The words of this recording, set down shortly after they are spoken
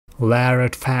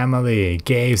Larratt family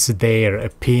gives their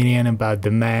opinion about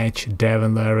the match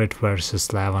Devon Larratt versus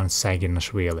Levan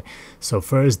Saginashvili. So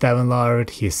first Devon Larratt,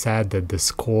 he said that the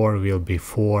score will be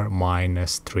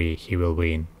 4-3, he will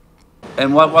win.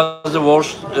 And what was the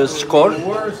worst score? The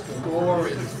worst score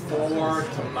is 4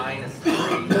 to -3.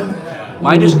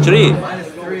 -3.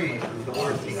 -3 is the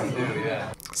worst you can do,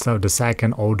 yeah. So the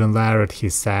second Odin Larratt, he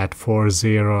said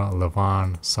 4-0,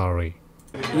 Levan, sorry.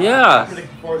 Yeah.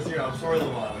 4-0, I'm sorry,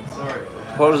 Levan, I'm sorry.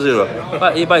 4-0.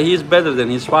 But he's better than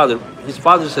his father. His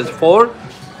father says 4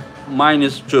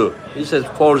 -2. He says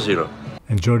 4-0.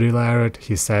 And Georgi Larratt,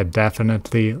 he said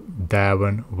definitely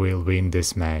Devon will win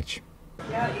this match.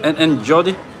 And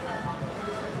Jody?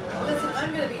 Listen,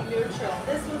 I'm going to be neutral.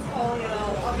 This one's calling it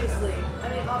all, obviously.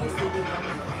 Obviously we won.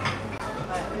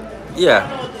 But Yeah. I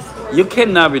don't know what the score You is.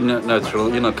 cannot be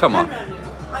neutral, you know, come on.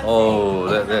 Oh,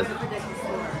 that.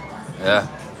 Yeah.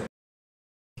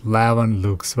 Levan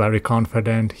looks very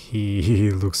confident,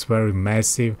 he looks very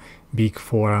massive, big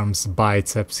forearms,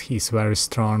 biceps, he's very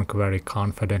strong, very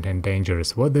confident and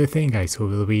dangerous. What do you think, guys? Who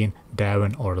will win,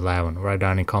 Devon or Levan? Write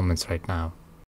down in comments right now.